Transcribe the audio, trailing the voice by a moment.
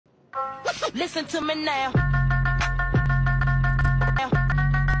Listen to me now.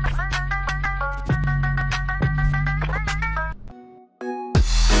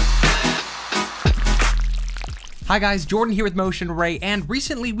 Hi guys, Jordan here with Motion Ray, and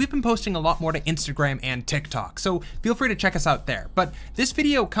recently we've been posting a lot more to Instagram and TikTok, so feel free to check us out there. But this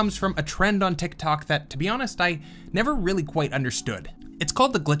video comes from a trend on TikTok that, to be honest, I never really quite understood. It's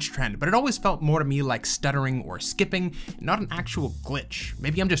called the glitch trend, but it always felt more to me like stuttering or skipping, not an actual glitch.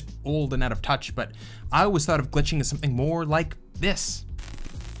 Maybe I'm just old and out of touch, but I always thought of glitching as something more like this.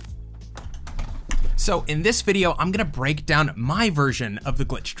 So in this video, I'm gonna break down my version of the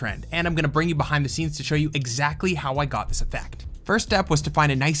glitch trend, and I'm gonna bring you behind the scenes to show you exactly how I got this effect. First step was to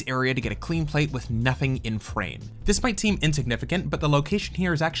find a nice area to get a clean plate with nothing in frame. This might seem insignificant, but the location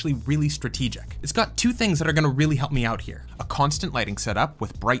here is actually really strategic. It's got two things that are gonna really help me out here. A constant lighting setup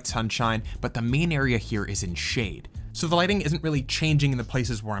with bright sunshine, but the main area here is in shade. So the lighting isn't really changing in the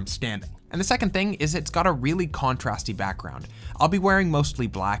places where I'm standing. And the second thing is it's got a really contrasty background. I'll be wearing mostly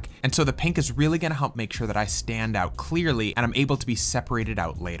black, and so the pink is really gonna help make sure that I stand out clearly and I'm able to be separated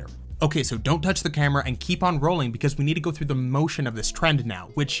out later. Okay, so don't touch the camera and keep on rolling because we need to go through the motion of this trend now,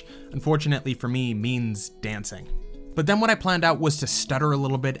 which unfortunately for me means dancing. But then what I planned out was to stutter a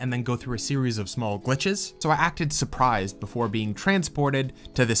little bit and then go through a series of small glitches, so I acted surprised before being transported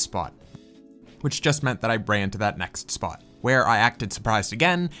to this spot, which just meant that I ran to that next spot, where I acted surprised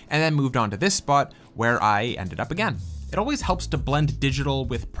again, and then moved on to this spot, where I ended up again. It always helps to blend digital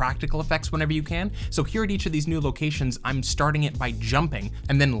with practical effects whenever you can, so here at each of these new locations, I'm starting it by jumping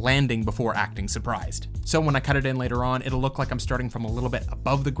and then landing before acting surprised. So when I cut it in later on, it'll look like I'm starting from a little bit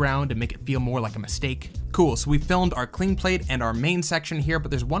above the ground and make it feel more like a mistake. Cool, so we filmed our clean plate and our main section here,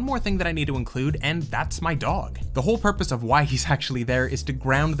 but there's one more thing that I need to include, and that's my dog. The whole purpose of why he's actually there is to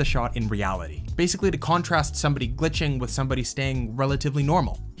ground the shot in reality. Basically to contrast somebody glitching with somebody staying relatively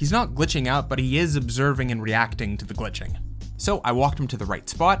normal. He's not glitching out, but he is observing and reacting to the glitching. So I walked him to the right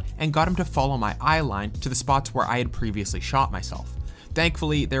spot and got him to follow my eye line to the spots where I had previously shot myself.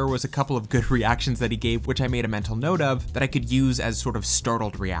 Thankfully, there was a couple of good reactions that he gave, which I made a mental note of that I could use as sort of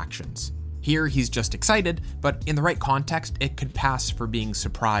startled reactions. Here, he's just excited, but in the right context, it could pass for being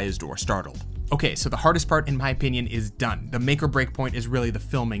surprised or startled. Okay, so the hardest part, in my opinion, is done. The make or break point is really the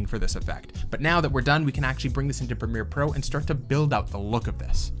filming for this effect. But now that we're done, we can actually bring this into Premiere Pro and start to build out the look of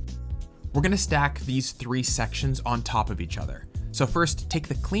this. We're gonna stack these three sections on top of each other. So first, take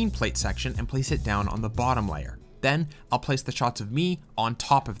the clean plate section and place it down on the bottom layer. Then I'll place the shots of me on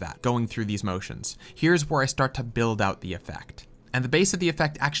top of that, going through these motions. Here's where I start to build out the effect. And the base of the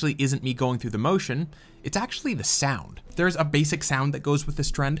effect actually isn't me going through the motion, it's actually the sound. There's a basic sound that goes with this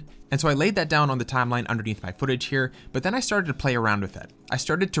trend, and so I laid that down on the timeline underneath my footage here, but then I started to play around with it. I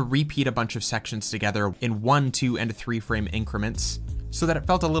started to repeat a bunch of sections together in 1, 2, and 3 frame increments, so that it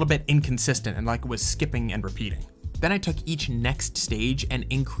felt a little bit inconsistent and like it was skipping and repeating. Then I took each next stage and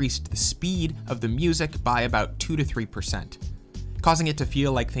increased the speed of the music by about 2 to 3%, causing it to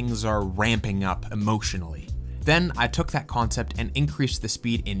feel like things are ramping up emotionally. Then I took that concept and increased the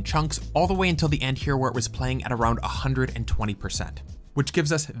speed in chunks all the way until the end here where it was playing at around 120%, which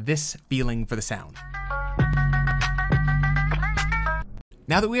gives us this feeling for the sound.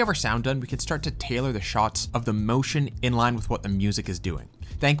 Now that we have our sound done, we can start to tailor the shots of the motion in line with what the music is doing.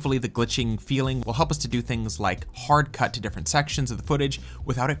 Thankfully, the glitching feeling will help us to do things like hard cut to different sections of the footage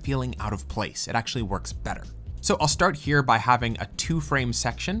without it feeling out of place. It actually works better. So I'll start here by having a 2-frame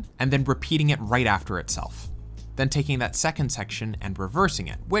section and then repeating it right after itself. Then taking that second section and reversing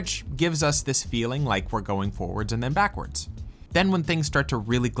it, which gives us this feeling like we're going forwards and then backwards. Then when things start to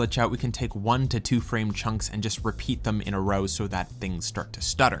really glitch out, we can take 1 to 2 frame chunks and just repeat them in a row so that things start to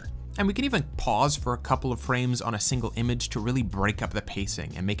stutter. And we can even pause for a couple of frames on a single image to really break up the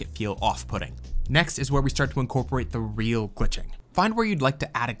pacing and make it feel off-putting. Next is where we start to incorporate the real glitching. Find where you'd like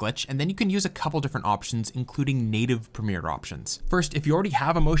to add a glitch, and then you can use a couple different options, including native Premiere options. First, if you already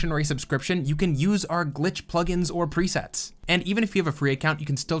have a Motion Ray subscription, you can use our glitch plugins or presets. And even if you have a free account, you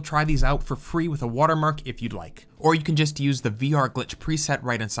can still try these out for free with a watermark if you'd like. Or you can just use the VR glitch preset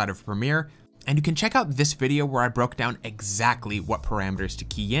right inside of Premiere, and you can check out this video where I broke down exactly what parameters to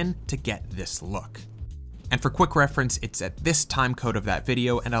key in to get this look. And for quick reference, it's at this time code of that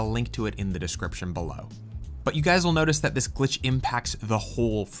video, and I'll link to it in the description below. But you guys will notice that this glitch impacts the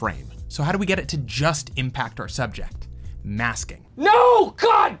whole frame. So how do we get it to just impact our subject? Masking. No!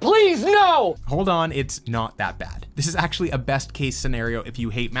 God, please, no! Hold on, it's not that bad. This is actually a best case scenario if you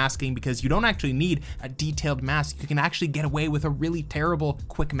hate masking because you don't actually need a detailed mask. You can actually get away with a really terrible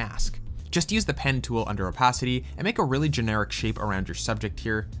quick mask. Just use the pen tool under opacity and make a really generic shape around your subject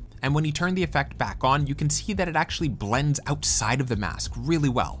here. And when you turn the effect back on, you can see that it actually blends outside of the mask really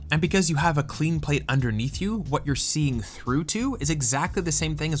well. And because you have a clean plate underneath you, what you're seeing through to is exactly the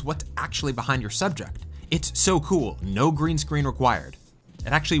same thing as what's actually behind your subject. It's so cool, no green screen required.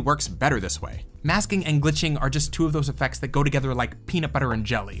 It actually works better this way. Masking and glitching are just two of those effects that go together like peanut butter and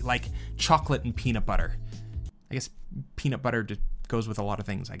jelly, like chocolate and peanut butter. I guess peanut butter just goes with a lot of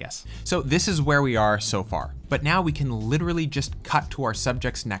things, I guess. So this is where we are so far, but now we can literally just cut to our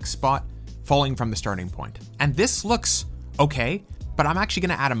subject's next spot, falling from the starting point. And this looks okay, but I'm actually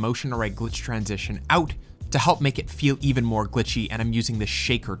gonna add a motion array glitch transition out to help make it feel even more glitchy, and I'm using the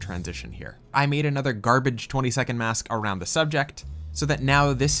shaker transition here. I made another garbage 20-second mask around the subject, so that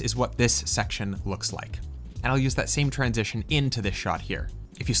now this is what this section looks like. And I'll use that same transition into this shot here.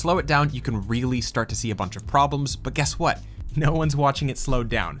 If you slow it down, you can really start to see a bunch of problems, but guess what? No one's watching it slowed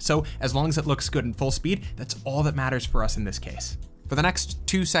down. So as long as it looks good in full speed, that's all that matters for us in this case. For the next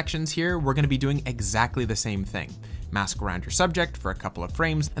two sections here, we're gonna be doing exactly the same thing. Mask around your subject for a couple of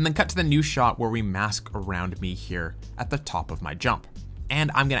frames, and then cut to the new shot where we mask around me here at the top of my jump. And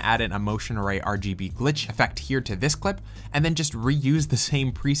I'm gonna add in a motion array RGB glitch effect here to this clip, and then just reuse the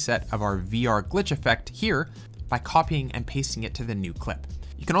same preset of our VR glitch effect here by copying and pasting it to the new clip.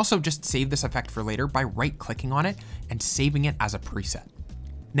 You can also just save this effect for later by right-clicking on it and saving it as a preset.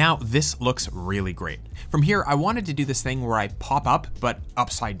 Now this looks really great. From here, I wanted to do this thing where I pop up, but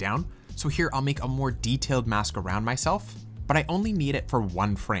upside down. So here I'll make a more detailed mask around myself, but I only need it for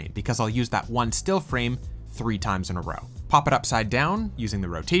one frame because I'll use that one still frame 3 times in a row. Pop it upside down using the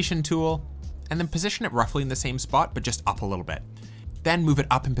rotation tool, and then position it roughly in the same spot, but just up a little bit. Then move it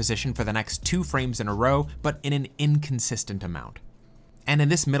up in position for the next 2 frames in a row, but in an inconsistent amount. And in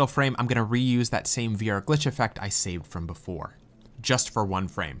this middle frame, I'm gonna reuse that same VR glitch effect I saved from before, just for 1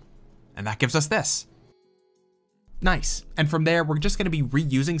 frame. And that gives us this. Nice. And from there, we're just gonna be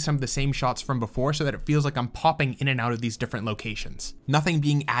reusing some of the same shots from before so that it feels like I'm popping in and out of these different locations. Nothing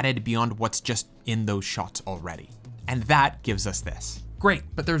being added beyond what's just in those shots already. And that gives us this. Great,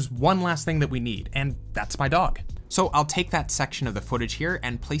 but there's one last thing that we need, and that's my dog. So I'll take that section of the footage here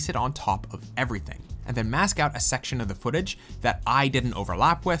and place it on top of everything, and then mask out a section of the footage that I didn't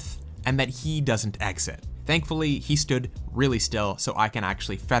overlap with and that he doesn't exit. Thankfully, he stood really still, so I can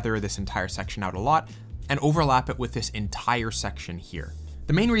actually feather this entire section out a lot and overlap it with this entire section here.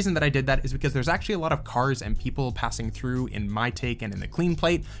 The main reason that I did that is because there's actually a lot of cars and people passing through in my take and in the clean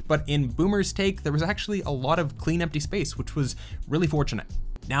plate, but in Boomer's take, there was actually a lot of clean empty space, which was really fortunate.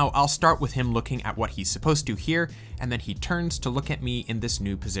 Now I'll start with him looking at what he's supposed to here, and then he turns to look at me in this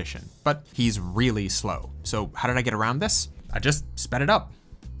new position, but he's really slow. So how did I get around this? I just sped it up.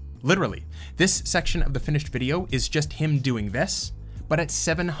 Literally. This section of the finished video is just him doing this, but at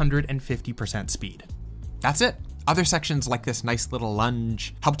 750% speed. That's it. Other sections like this nice little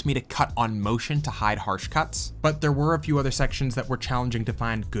lunge helped me to cut on motion to hide harsh cuts, but there were a few other sections that were challenging to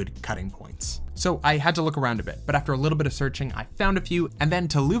find good cutting points. So I had to look around a bit, but after a little bit of searching, I found a few, and then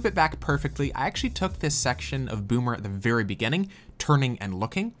to loop it back perfectly, I actually took this section of Boomer at the very beginning, turning and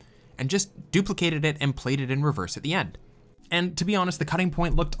looking, and just duplicated it and played it in reverse at the end. And to be honest, the cutting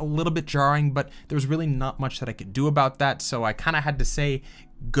point looked a little bit jarring, but there was really not much that I could do about that, so I kind of had to say,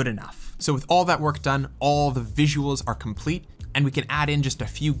 good enough. So with all that work done, all the visuals are complete, and we can add in just a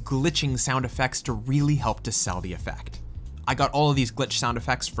few glitching sound effects to really help to sell the effect. I got all of these glitch sound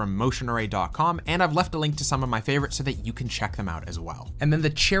effects from motionarray.com, and I've left a link to some of my favorites so that you can check them out as well. And then the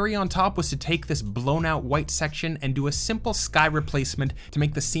cherry on top was to take this blown out white section and do a simple sky replacement to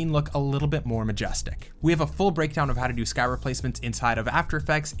make the scene look a little bit more majestic. We have a full breakdown of how to do sky replacements inside of After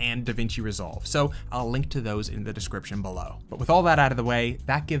Effects and DaVinci Resolve, so I'll link to those in the description below. But with all that out of the way,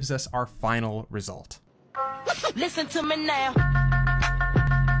 that gives us our final result. Listen to me now.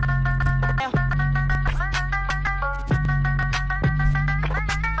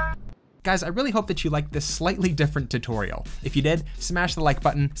 Guys, I really hope that you liked this slightly different tutorial. If you did, smash the like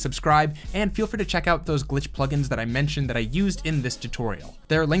button, subscribe, and feel free to check out those glitch plugins that I mentioned that I used in this tutorial.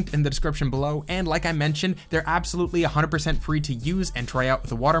 They're linked in the description below, and like I mentioned, they're absolutely 100% free to use and try out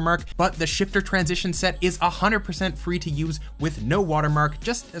with a watermark, but the shifter transition set is 100% free to use with no watermark,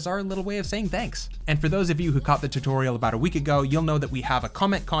 just as our little way of saying thanks. And for those of you who caught the tutorial about a week ago, you'll know that we have a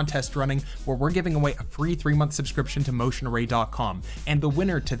comment contest running where we're giving away a free 3-month subscription to motionarray.com, and the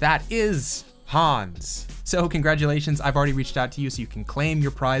winner to that is Hans. So congratulations, I've already reached out to you so you can claim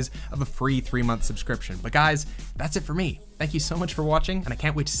your prize of a free 3-month subscription. But guys, that's it for me. Thank you so much for watching, and I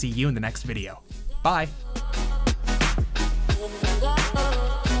can't wait to see you in the next video. Bye.